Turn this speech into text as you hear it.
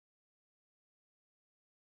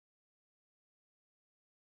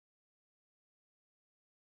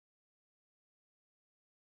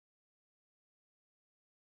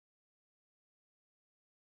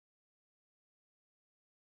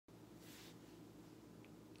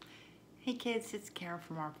Hey kids, it's Karen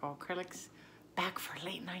from Waterfall Acrylics, back for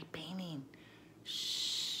late night painting.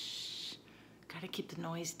 Shh, gotta keep the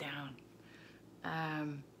noise down.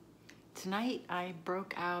 Tonight I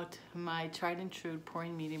broke out my tried and true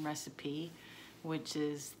pouring medium recipe, which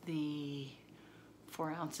is the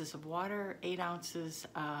 4 ounces of water, 8 ounces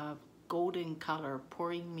of golden color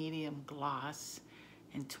pouring medium gloss,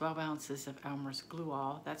 and 12 ounces of Elmer's glue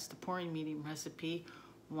all. That's the pouring medium recipe,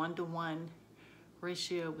 1-to-1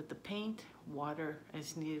 ratio with the paint, water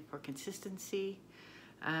as needed for consistency.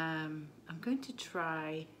 I'm going to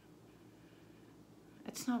try,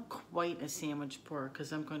 it's not quite a sandwich pour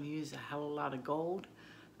because I'm going to use a hell of a lot of gold,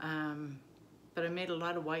 but I made a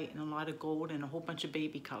lot of white and a lot of gold and a whole bunch of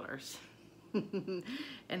baby colors. And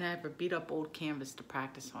I have a beat up old canvas to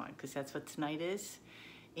practice on because that's what tonight is.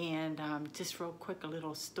 And just real quick, a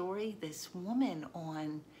little story. This woman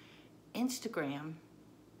on Instagram,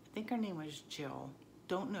 I think her name was Jill,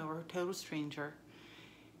 don't know her, total stranger,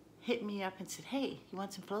 hit me up and said, hey, you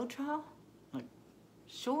want some Floetrol? I'm like,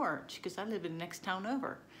 sure. She goes, I live in the next town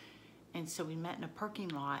over. And so we met in a parking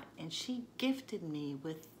lot and she gifted me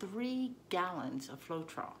with 3 gallons of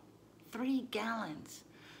Floetrol. 3 gallons.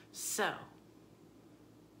 So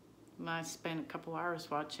I spent a couple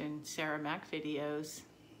hours watching Sarah Mack videos.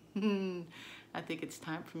 I think it's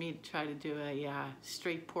time for me to try to do a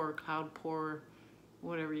straight pour, cloud pour,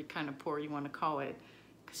 whatever you kind of pour you want to call it,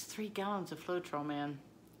 because 3 gallons of Floetrol, man.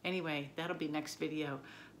 Anyway, that'll be next video.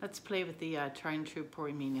 Let's play with the tried and true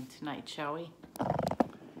pouring medium tonight, shall we?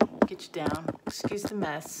 Get you down. Excuse the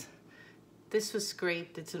mess. This was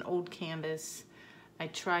scraped. It's an old canvas. I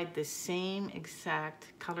tried the same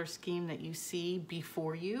exact color scheme that you see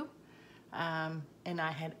before you, and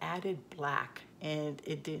I had added black, and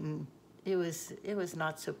it didn't. It was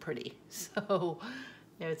not so pretty. So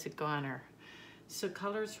yeah, it's a goner. So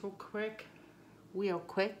colors real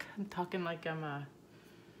quick, I'm talking like I'm a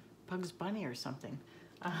Bugs Bunny or something.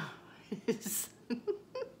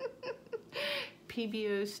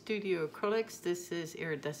 PBO Studio Acrylics, this is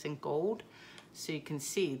iridescent gold. So you can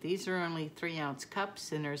see these are only 3-ounce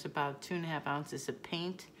cups and there's about 2.5 ounces of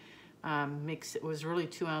paint. It was really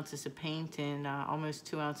 2 ounces of paint and almost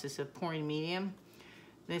 2 ounces of pouring medium.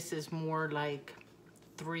 This is more like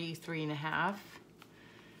 3.5.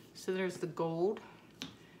 So there's the gold.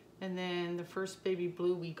 And then the first baby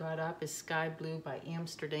blue we got up is Sky Blue by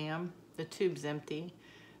Amsterdam. The tube's empty.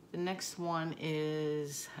 The next one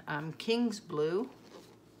is King's Blue.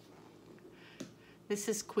 This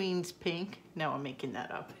is Queen's Pink. No, I'm making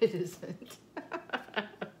that up. It isn't.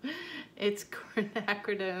 It's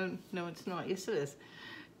quinacridone. No, it's not. Yes, it is.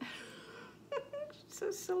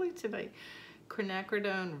 So silly tonight.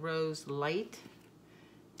 Quinacridone Rose Light.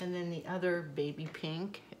 And then the other baby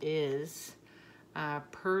pink is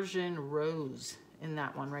Persian Rose in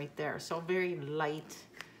that one right there. So very light,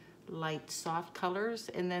 soft colors.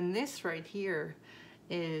 And then this right here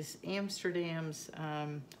is Amsterdam's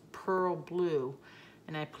Pearl Blue.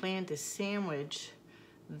 And I plan to sandwich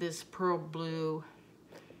this Pearl Blue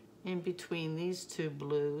in between these 2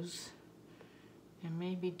 blues and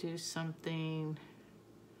maybe do something,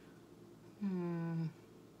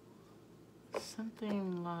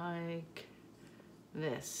 something like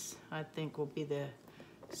this, I think will be the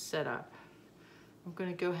setup. I'm going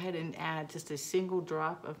to go ahead and add just a single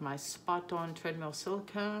drop of my Spot On Treadmill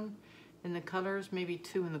Silicone in the colors, maybe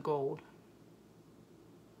 2 in the gold.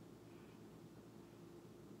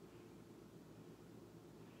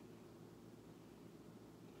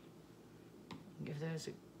 Give those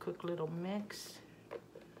a quick little mix.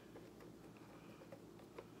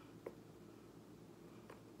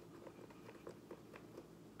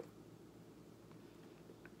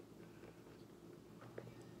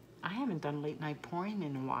 I haven't done late night pouring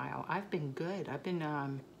in a while. I've been good. I've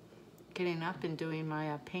been getting up and doing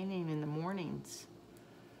my painting in the mornings.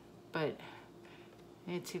 But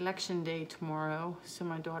it's election day tomorrow, so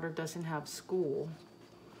my daughter doesn't have school.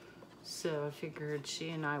 So I figured she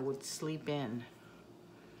and I would sleep in.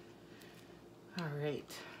 All right.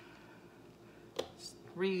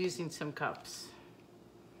 Reusing some cups.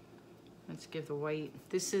 Let's give the white.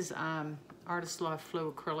 This is Artist Loft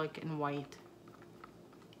Flow Acrylic in white.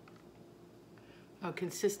 Oh,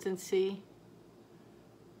 consistency,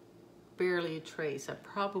 barely a trace. I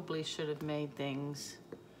probably should have made things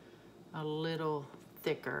a little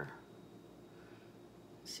thicker.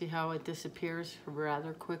 See how it disappears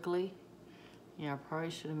rather quickly? Yeah, I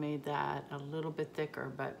probably should have made that a little bit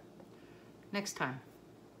thicker, but next time.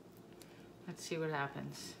 Let's see what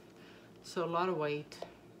happens. So a lot of white.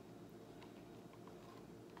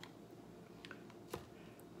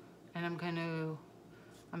 And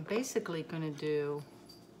I'm basically gonna do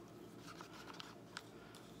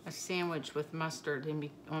a sandwich with mustard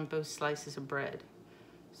on both slices of bread.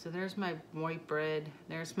 So there's my white bread,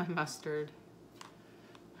 there's my mustard.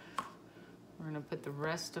 We're gonna put the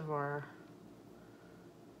rest of our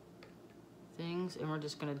things, and we're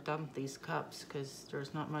just gonna dump these cups because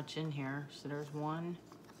there's not much in here. So there's one.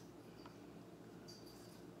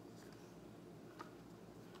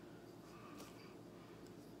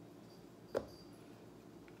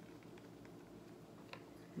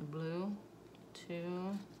 The blue,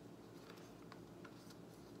 2.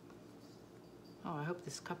 Oh, I hope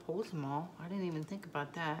this cup holds them all. I didn't even think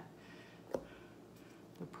about that.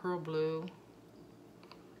 The pearl blue,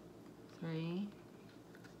 3.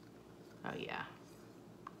 Oh yeah.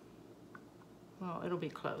 Well, it'll be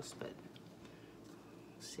close, but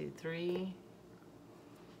let's see, 3.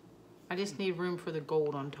 I just need room for the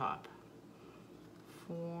gold on top.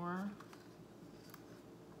 4.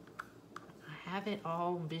 I have it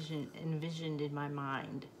all envisioned in my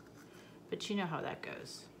mind, but you know how that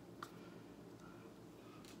goes.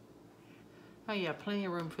 Oh yeah, plenty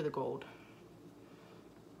of room for the gold.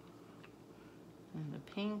 And the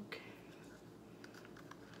pink.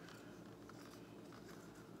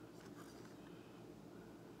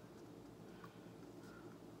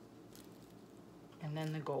 And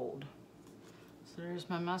then the gold. So there's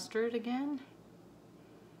my mustard again.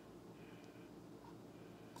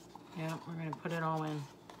 Yeah, we're gonna put it all in.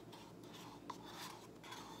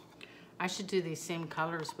 I should do these same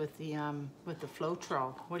colors with the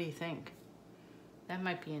Floetrol. What do you think? That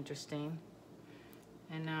might be interesting.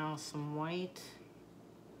 And now some white.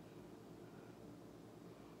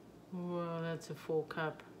 Whoa, that's a full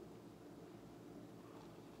cup.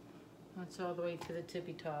 That's all the way to the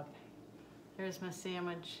tippy top. There's my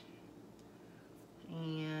sandwich.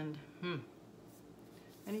 And,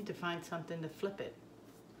 I need to find something to flip it.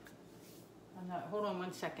 Hold on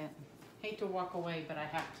 1 second. Hate to walk away, but I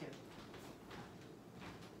have to.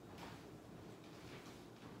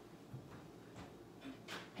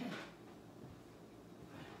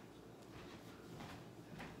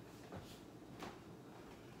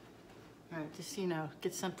 All right, just, you know,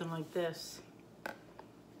 get something like this.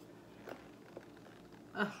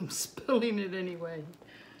 Oh, I'm spilling it anyway.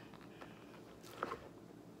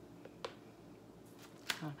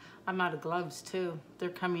 I'm out of gloves too. They're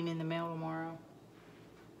coming in the mail tomorrow.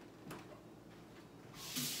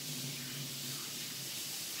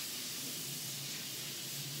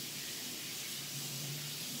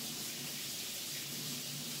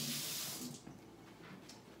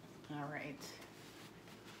 All right.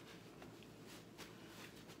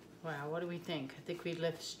 Wow, what do we think? I think we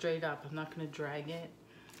lift straight up. I'm not gonna drag it.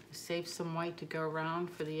 Save some white to go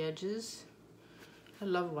around for the edges. I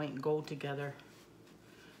love white and gold together.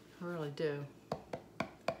 I really do.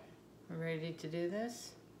 We're ready to do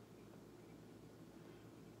this?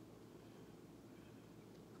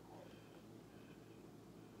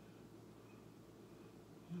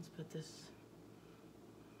 Let's put this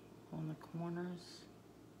on the corners.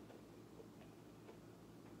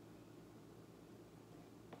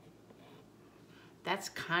 That's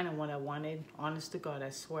kind of what I wanted. Honest to God,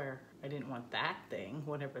 I swear. I didn't want that thing,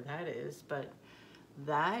 whatever that is, but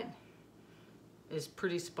that is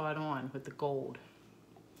pretty spot on with the gold.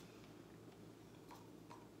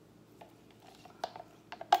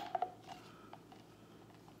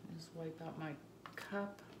 Just wipe out my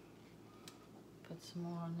cup. Put some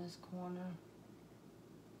more on this corner.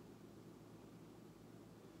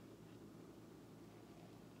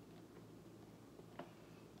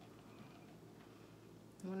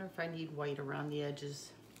 I wonder if I need white around the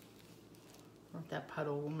edges, or if that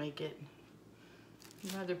puddle will make it.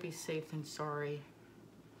 I'd rather be safe than sorry.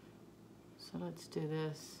 So let's do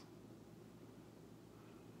this.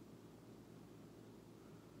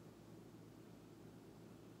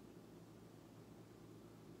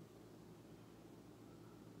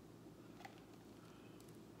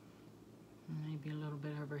 Maybe a little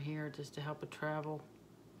bit over here just to help it travel.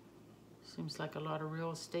 Seems like a lot of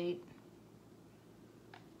real estate.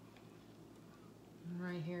 And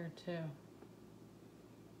right here too.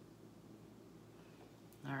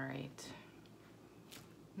 All right,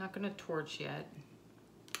 not gonna torch yet.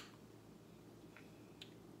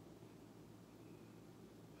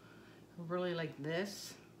 I really like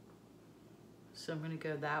this, so I'm gonna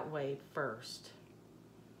go that way first.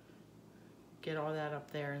 Get all that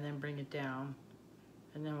up there and then bring it down.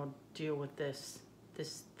 And then we'll deal with this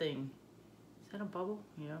thing. Is that a bubble?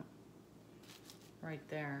 Yep, right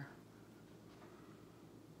there.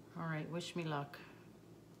 All right, wish me luck.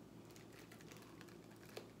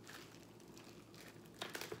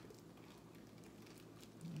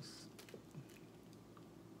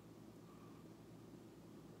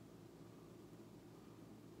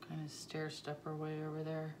 stair stepper way over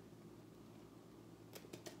there.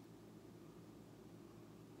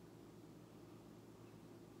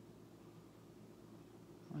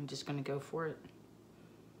 I'm just gonna go for it.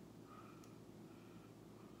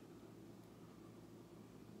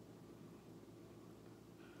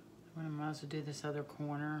 I might as well do this other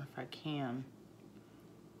corner if I can.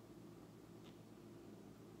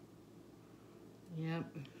 Yep.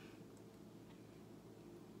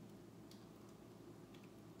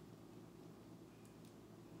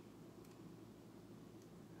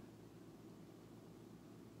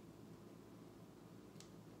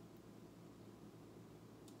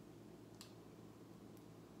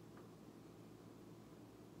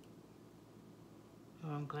 Oh,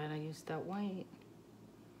 I'm glad I used that white.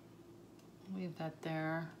 Leave that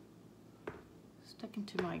there. Stuck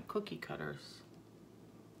into my cookie cutters.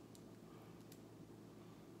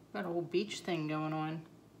 Got a whole beach thing going on.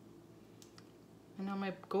 And now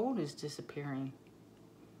my gold is disappearing.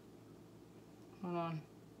 Hold on.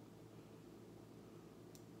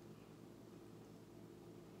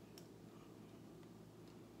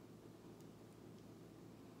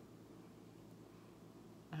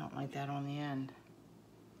 I don't like that on the end.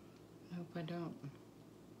 Nope, I don't.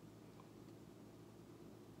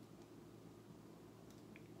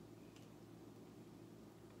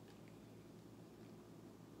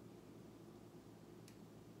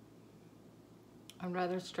 I'd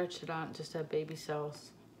rather stretch it out and just have baby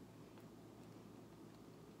cells.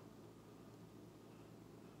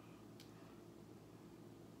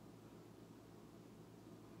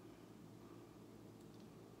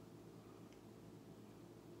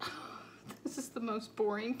 This is the most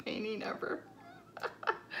boring painting ever.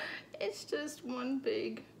 It's just one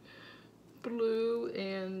big blue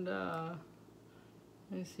and let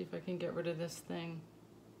me see if I can get rid of this thing.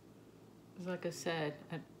 Like I said,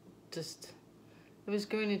 it was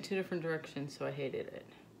going in two different directions, so I hated it.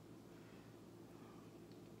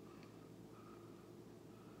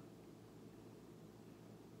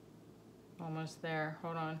 Almost there,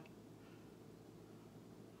 hold on.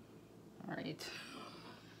 All right.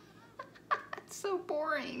 It's so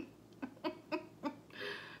boring.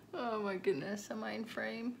 Oh my goodness, am I in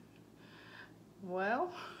frame?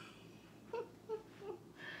 Well,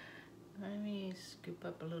 let me scoop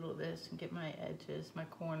up a little of this and get my edges, my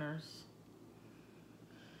corners.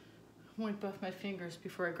 Wipe off my fingers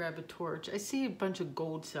before I grab a torch. I see a bunch of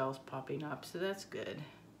gold cells popping up, so that's good.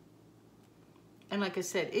 And like I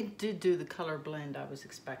said, it did do the color blend I was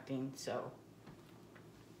expecting, so.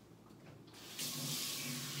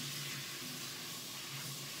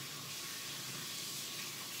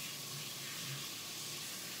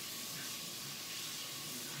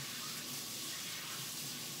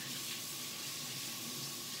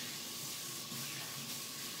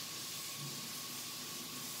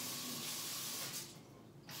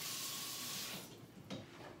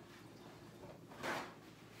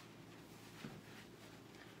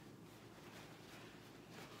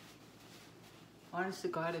 Honest to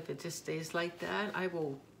God, if it just stays like that, I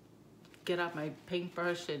will get out my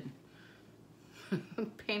paintbrush and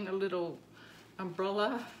paint a little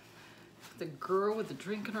umbrella, the girl with a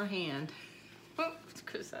drink in her hand,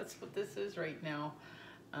 because that's what this is right now.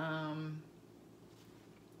 All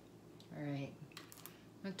right,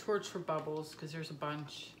 I'm gonna torch for bubbles because there's a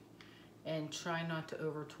bunch, and try not to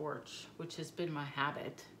over torch, which has been my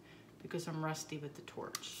habit because I'm rusty with the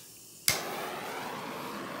torch.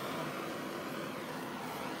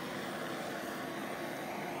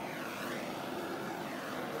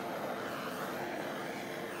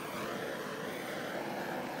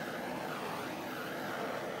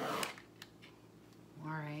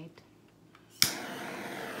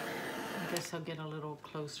 I guess I'll get a little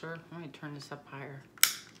closer. Let me turn this up higher.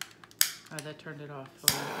 Oh, that turned it off. Oh,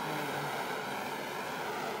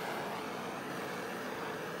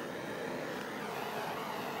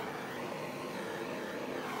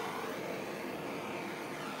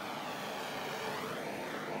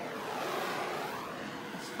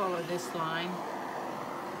 let's follow this line.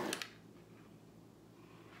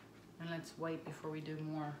 And let's wait before we do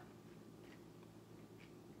more.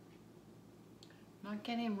 Not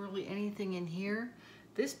getting really anything in here.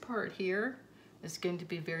 This part here is going to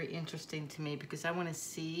be very interesting to me because I want to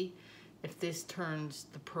see if this turns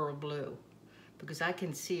the pearl blue, because I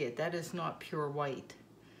can see it. That is not pure white.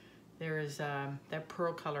 There is that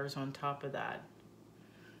pearl color is on top of that.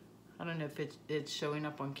 I don't know if it's showing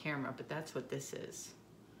up on camera, but that's what this is,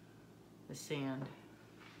 the sand.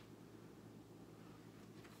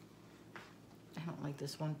 I don't like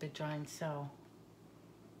this one big giant cell.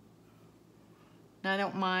 Now I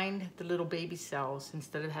don't mind the little baby cells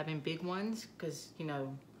instead of having big ones, because, you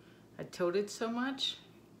know, I tilted so much.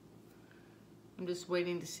 I'm just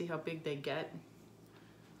waiting to see how big they get.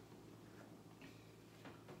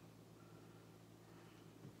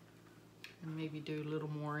 And maybe do a little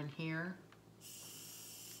more in here.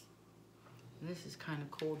 And this is kind of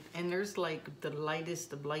cool. And there's like the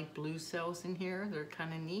lightest of light blue cells in here. They're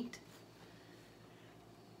kind of neat.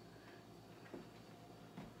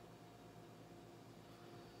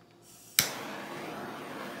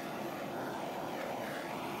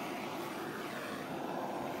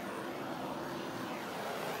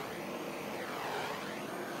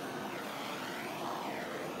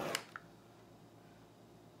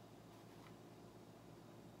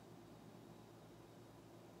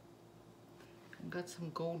 Got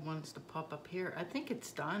some gold ones to pop up here. I think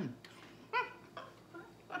it's done.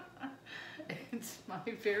 It's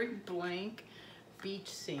my very blank beach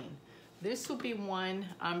scene. This will be one,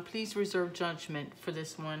 please reserve judgment for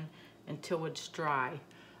this one until it's dry.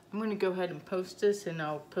 I'm gonna go ahead and post this, and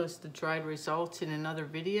I'll post the dried results in another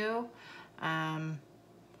video.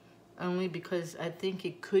 Only because I think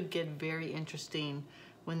it could get very interesting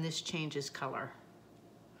when this changes color.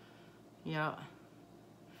 Yeah.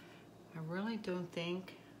 I really don't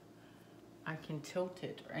think I can tilt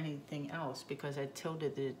it or anything else because I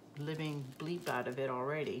tilted the living bleep out of it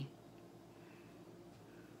already.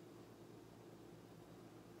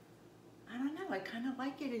 I don't know, I kind of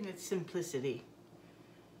like it in its simplicity.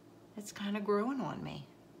 It's kind of growing on me.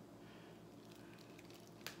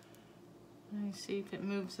 Let me see if it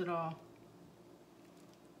moves at all.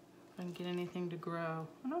 If I can get anything to grow.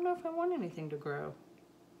 I don't know if I want anything to grow.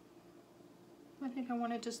 I think I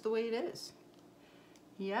want it just the way it is.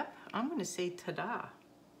 Yep, I'm gonna say ta-da.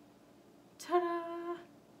 Ta-da!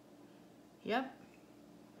 Yep.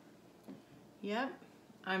 Yep.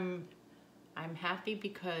 I'm happy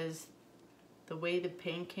because the way the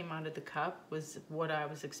paint came out of the cup was what I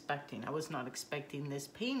was expecting. I was not expecting this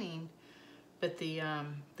painting, but the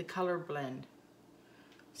color blend.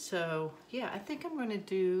 So yeah, I think I'm gonna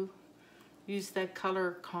use that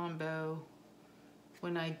color combo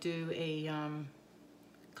when I do a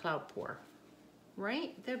cloud pour,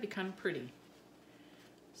 right? That'd be kind of pretty.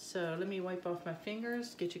 So let me wipe off my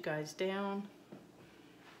fingers, get you guys down,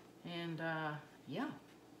 and yeah.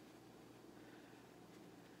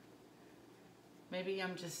 Maybe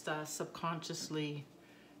I'm just subconsciously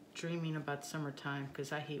dreaming about summertime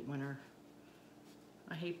because I hate winter.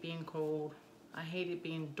 I hate being cold. I hate it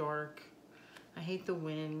being dark. I hate the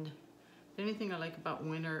wind. The only thing I like about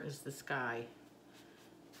winter is the sky.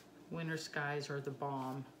 Winter skies are the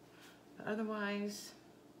bomb. But otherwise,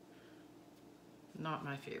 not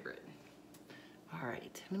my favorite. All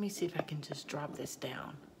right, let me see if I can just drop this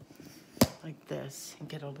down like this and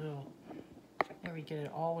get a little, there we get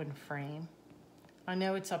it all in frame. I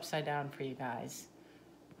know it's upside down for you guys,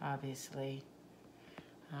 obviously.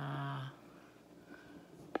 And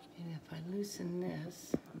if I loosen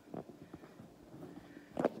this,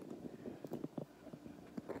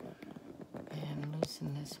 and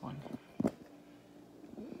loosen this one,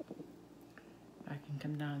 I can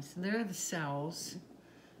come down. So there are the cells.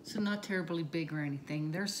 So not terribly big or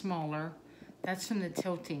anything. They're smaller. That's from the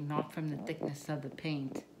tilting, not from the thickness of the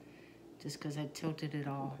paint. Just because I tilted it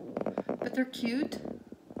all. But they're cute.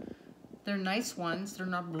 They're nice ones. They're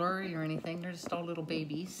not blurry or anything. They're just all little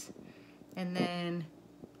babies. And then,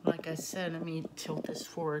 like I said, let me tilt this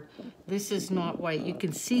forward. This is not white. You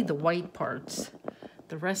can see the white parts.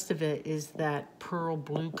 The rest of it is that pearl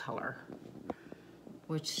blue color,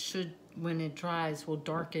 which should, when it dries, will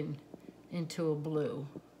darken into a blue.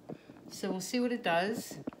 So we'll see what it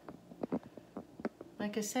does.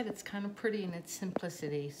 Like I said, it's kind of pretty in its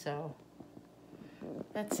simplicity, so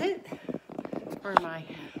that's it for my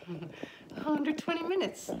under 20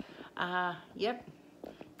 minutes. Yep,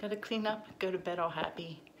 gotta clean up, go to bed all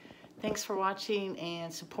happy. Thanks for watching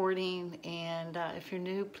and supporting, and if you're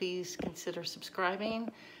new, please consider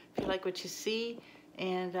subscribing if you like what you see,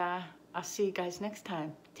 and I'll see you guys next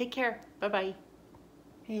time. Take care, bye-bye.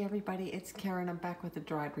 Hey everybody, it's Karen. I'm back with the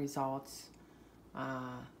dried results.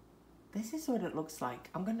 This is what it looks like.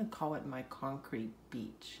 I'm gonna call it my concrete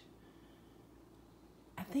beach.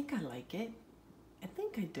 I think I like it. I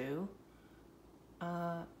think I do.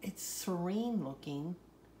 It's serene looking.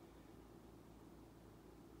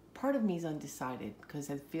 Part of me is undecided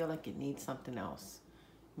because I feel like it needs something else.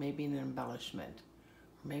 Maybe an embellishment.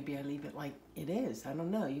 Or maybe I leave it like it is. I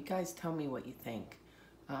don't know. You guys tell me what you think.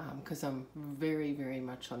 Because I'm very, very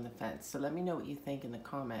much on the fence. So let me know what you think in the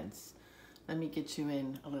comments. Let me get you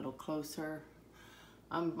in a little closer.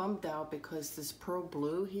 I'm bummed out because this pearl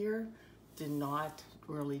blue here did not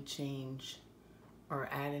really change or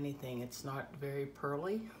add anything. It's not very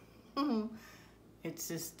pearly. It's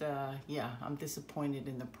just, yeah, I'm disappointed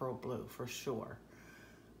in the pearl blue for sure.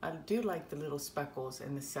 I do like the little speckles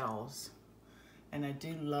and the cells, and I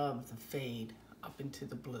do love the fade up into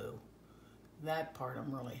the blue. That part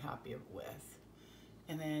I'm really happy with.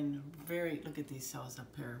 And then look at these cells up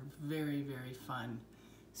here. Very, very fun.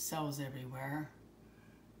 Cells everywhere.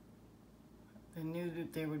 I knew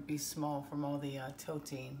that they would be small from all the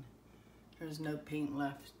tilting. There's no paint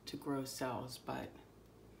left to grow cells, but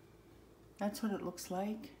that's what it looks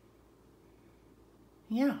like.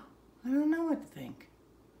 Yeah, I don't know what to think.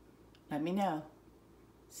 Let me know.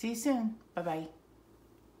 See you soon. Bye-bye.